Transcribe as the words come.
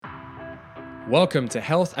Welcome to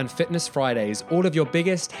Health and Fitness Fridays. All of your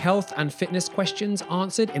biggest health and fitness questions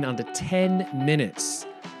answered in under 10 minutes.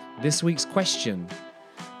 This week's question: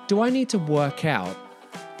 do I need to work out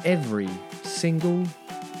every single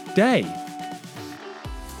day?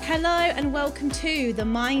 Hello and welcome to the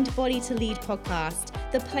Mind Body to Lead podcast,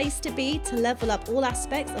 the place to be to level up all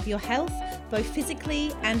aspects of your health, both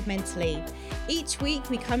physically and mentally. Each week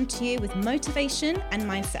we come to you with motivation and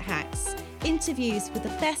mindset hacks, interviews with the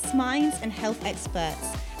best minds and health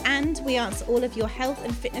experts, and we answer all of your health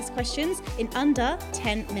and fitness questions in under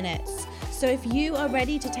 10 minutes. So if you are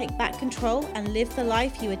ready to take back control and live the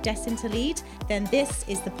life you are destined to lead, then this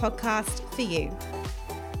is the podcast for you.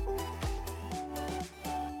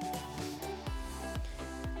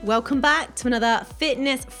 Welcome back to another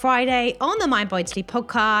Fitness Friday on the Mind Body to Lead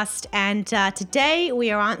podcast. And today we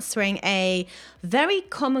are answering a very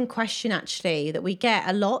common question actually that we get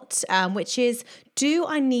a lot, which is, do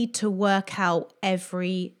I need to work out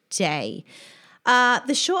every day?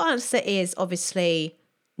 The short answer is obviously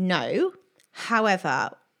no. However,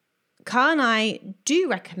 Carl and I do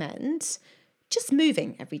recommend just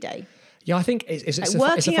moving every day. Yeah, I think it's like a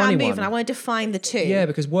working funny out and one. moving. I want to define the two. Yeah,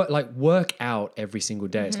 because work out every single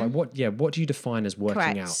day. It's like, what do you define as working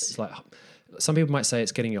Correct. out? It's like, some people might say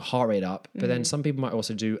it's getting your heart rate up, but then some people might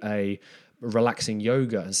also do a relaxing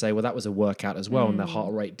yoga and say, well, that was a workout as well, and their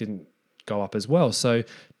heart rate didn't go up as well. So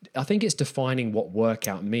I think it's defining what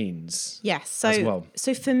workout means. Yes. as well.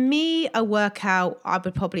 So for me, a workout, I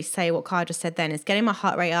would probably say what Kyle just said then, is getting my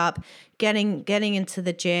heart rate up, getting into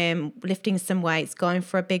the gym, lifting some weights, going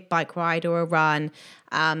for a big bike ride or a run.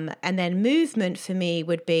 And then movement for me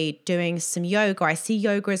would be doing some yoga. I see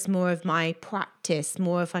yoga as more of my practice,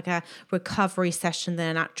 more of like a recovery session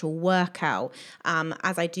than an actual workout,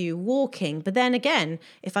 as I do walking. But then again,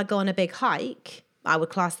 if I go on a big hike, I would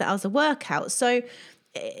class that as a workout. So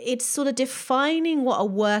it's sort of defining what a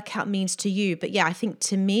workout means to you. But yeah, I think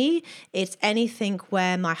to me, it's anything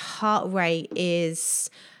where my heart rate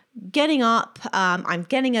is getting up, I'm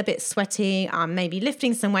getting a bit sweaty, I'm maybe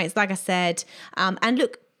lifting some weights, like I said. And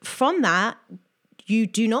look, from that, you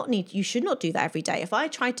should not do that every day. If I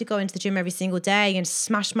tried to go into the gym every single day and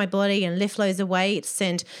smash my body and lift loads of weights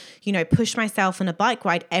and, push myself on a bike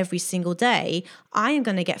ride every single day, I am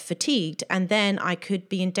going to get fatigued. And then I could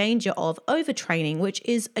be in danger of overtraining, which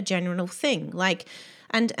is a general thing.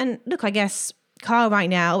 And look, I guess Carl right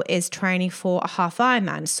now is training for a half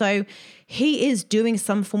Ironman. So he is doing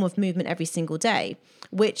some form of movement every single day,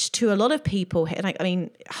 which to a lot of people,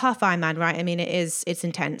 half Ironman, right? It's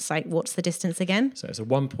intense. Like, what's the distance again? So it's a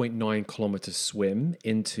 1.9 kilometer swim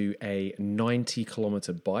into a 90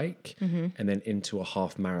 kilometer bike and then into a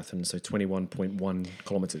half marathon. So 21.1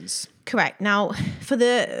 kilometers. Correct. Now,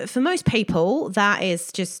 for most people, that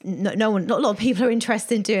is just not a lot of people are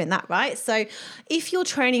interested in doing that, right? So if you're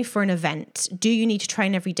training for an event, do you need to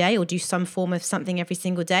train every day or do some form of something every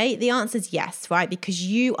single day? The answer is yes, right? Because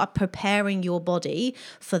you are preparing your body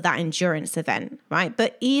for that endurance event, right?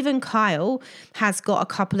 But even Kyle has got a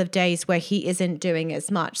couple of days where he isn't doing as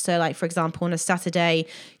much. So like, for example, on a Saturday,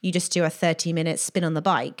 you just do a 30-minute spin on the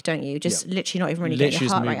bike, don't you? Just literally not even really getting your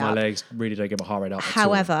heart rate up. Literally move my legs, really don't get my heart rate up.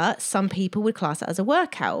 However, some people would class it as a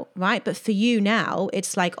workout, right? But for you now,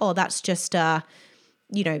 it's like, oh, that's just that's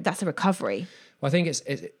a recovery. Well, I think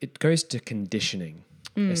it goes to conditioning,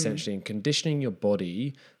 essentially, and conditioning your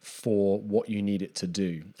body for what you need it to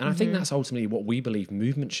do. And I think that's ultimately what we believe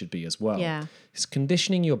movement should be as well. Yeah. It's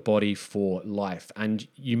conditioning your body for life. And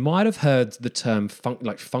you might have heard the term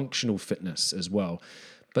functional fitness as well.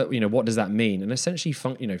 But, what does that mean? And essentially,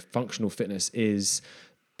 functional fitness is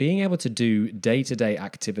being able to do day-to-day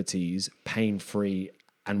activities pain-free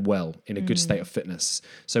and well in a good state of fitness.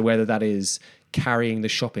 So whether that is carrying the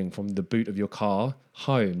shopping from the boot of your car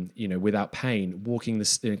home, without pain,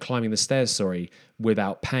 climbing the stairs,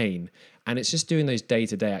 without pain. And it's just doing those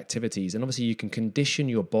day-to-day activities. And obviously you can condition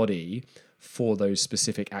your body for those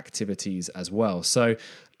specific activities as well. So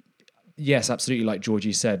yes, absolutely. Like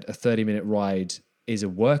Georgie said, a 30-minute ride is a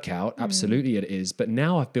workout. Absolutely it is. But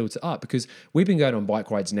now I've built it up because we've been going on bike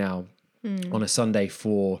rides now on a Sunday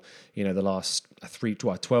for, the last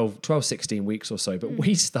 12, 16 weeks or so. But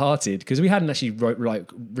we started, because we hadn't actually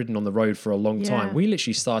ridden on the road for a long time. We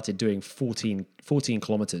literally started doing 14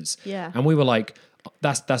 kilometers. Yeah. And we were like,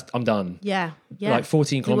 that's I'm done. Yeah. Yeah. Like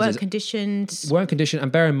 14 kilometers. Weren't conditioned.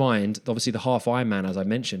 And bear in mind, obviously the half Ironman, as I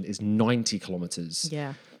mentioned, is 90 kilometers.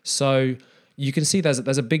 Yeah. So you can see there's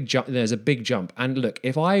a big jump. There's a big jump. And look,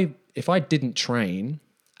 if I didn't train,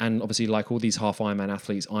 and obviously like all these half Ironman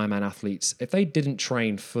athletes, if they didn't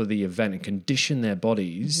train for the event and condition their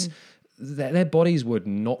bodies, their bodies would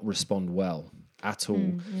not respond well. at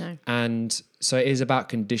all. No. And so it is about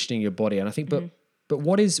conditioning your body. And I think, but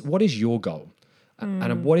what is your goal?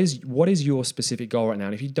 And what is your specific goal right now?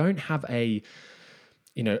 And if you don't have a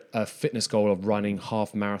fitness goal of running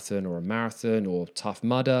half marathon or a marathon or Tough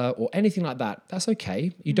Mudder or anything like that, that's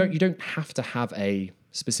okay. You don't have to have a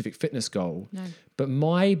specific fitness goal. No. But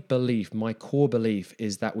my core belief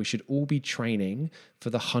is that we should all be training for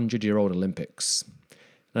the 100-year-old Olympics.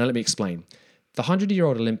 Now, let me explain. The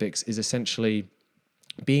 100-year-old Olympics is essentially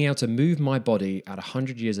being able to move my body at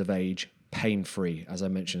 100 years of age pain-free, as I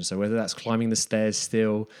mentioned. So whether that's climbing the stairs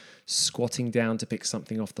still, squatting down to pick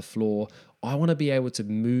something off the floor, I want to be able to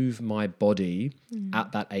move my body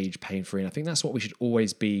at that age pain-free. And I think that's what we should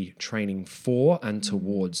always be training for and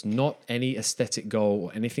towards, not any aesthetic goal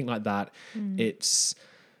or anything like that. It's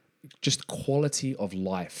just quality of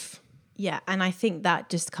life. Yeah, and I think that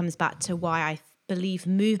just comes back to why I believe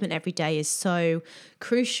movement every day is so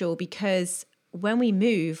crucial, because when we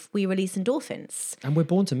move, we release endorphins. And we're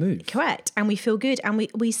born to move. Correct. And we feel good. And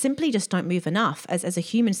we simply just don't move enough as a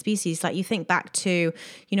human species. Like, you think back to,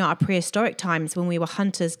 our prehistoric times when we were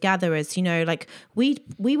hunters, gatherers, like we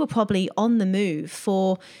were probably on the move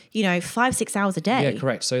for, 5-6 hours a day. Yeah,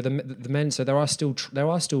 correct. So the men, so there are still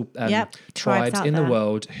tribes out in the there.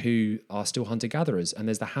 world who are still hunter-gatherers. And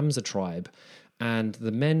there's the Hamza tribe. And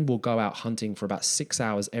the men will go out hunting for about 6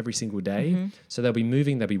 hours every single day. So they'll be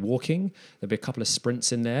moving, they'll be walking, there'll be a couple of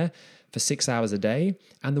sprints in there for 6 hours a day.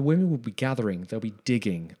 And the women will be gathering, they'll be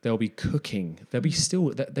digging, they'll be cooking, they'll be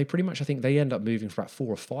they pretty much, I think they end up moving for about 4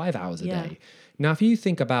 or 5 hours a day. Now, if you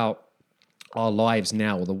think about our lives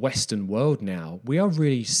now, or the Western world now, we are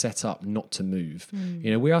really set up not to move.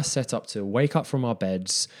 We are set up to wake up from our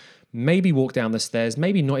beds, maybe walk down the stairs,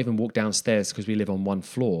 maybe not even walk downstairs because we live on one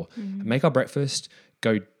floor, make our breakfast,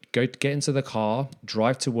 go get into the car,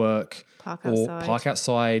 drive to work, park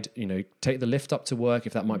outside, take the lift up to work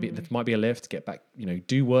if that might be a lift, get back,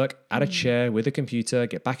 do work at a chair with a computer,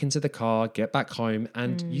 get back into the car, get back home.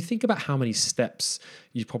 And you think about how many steps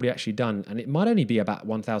you've probably actually done, and it might only be about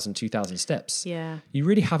 1,000, 2,000 steps. Yeah. You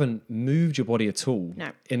really haven't moved your body at all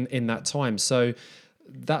in that time. So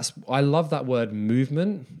I love that word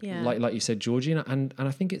movement, like you said, Georgie, and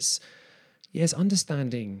I think it's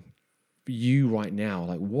understanding you right now.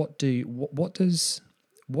 Like, what does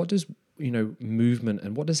movement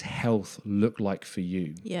and what does health look like for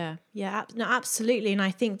you? Yeah, no, absolutely. And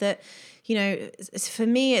I think that, for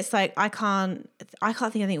me, it's like I can't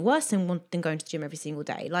think anything worse than going to the gym every single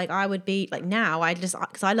day. Like, I would be like, now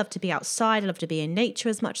because I love to be outside, I love to be in nature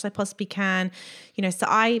as much as I possibly can, so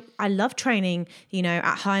I love training,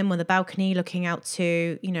 at home on the balcony, looking out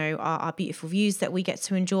to, our beautiful views that we get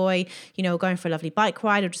to enjoy, going for a lovely bike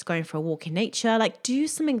ride or just going for a walk in nature. Like, do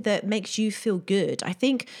something that makes you feel good. I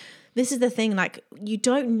think this is the thing, like, you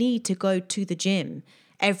don't need to go to the gym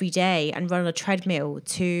every day and run on a treadmill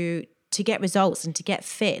to get results and to get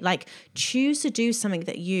fit. Like, choose to do something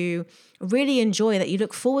that you really enjoy, that you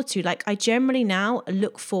look forward to. Like, I generally now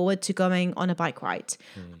look forward to going on a bike ride.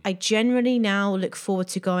 I generally now look forward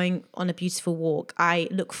to going on a beautiful walk. I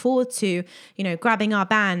look forward to, grabbing our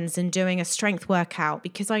bands and doing a strength workout,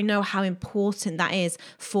 because I know how important that is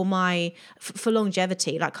for for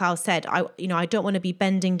longevity. Like Kyle said, I don't want to be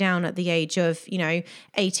bending down at the age of,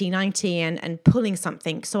 80, 90 and pulling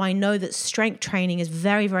something. So I know that strength training is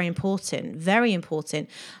very, very important,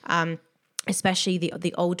 especially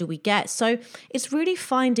the older we get. So it's really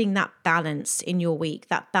finding that balance in your week,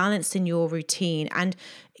 that balance in your routine, and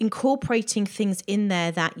incorporating things in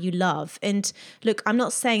there that you love. And look, I'm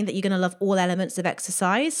not saying that you're going to love all elements of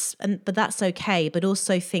exercise, but that's okay. But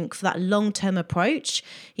also think for that long-term approach,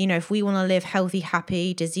 if we want to live healthy,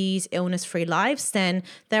 happy, disease, illness-free lives, then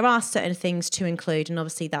there are certain things to include. And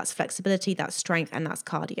obviously that's flexibility, that's strength, and that's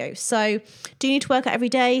cardio. So do you need to work out every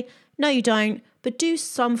day? No, you don't. But do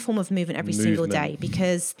some form of movement every single day,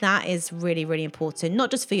 because that is really, really important, not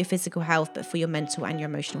just for your physical health, but for your mental and your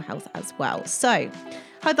emotional health as well. So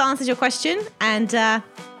hope that answers your question, and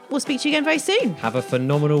we'll speak to you again very soon. Have a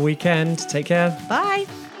phenomenal weekend. Take care. Bye.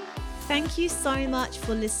 Thank you so much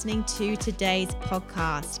for listening to today's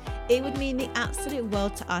podcast. It would mean the absolute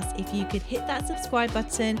world to us if you could hit that subscribe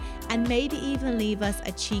button and maybe even leave us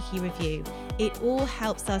a cheeky review. It all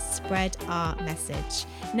helps us spread our message.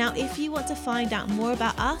 Now, if you want to find out more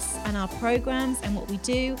about us and our programs and what we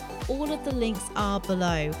do, all of the links are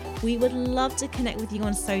below. We would love to connect with you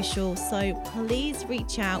on social, so please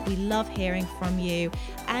reach out. We love hearing from you.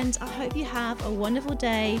 And I hope you have a wonderful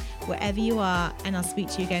day wherever you are, and I'll speak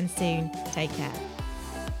to you again soon. Take care.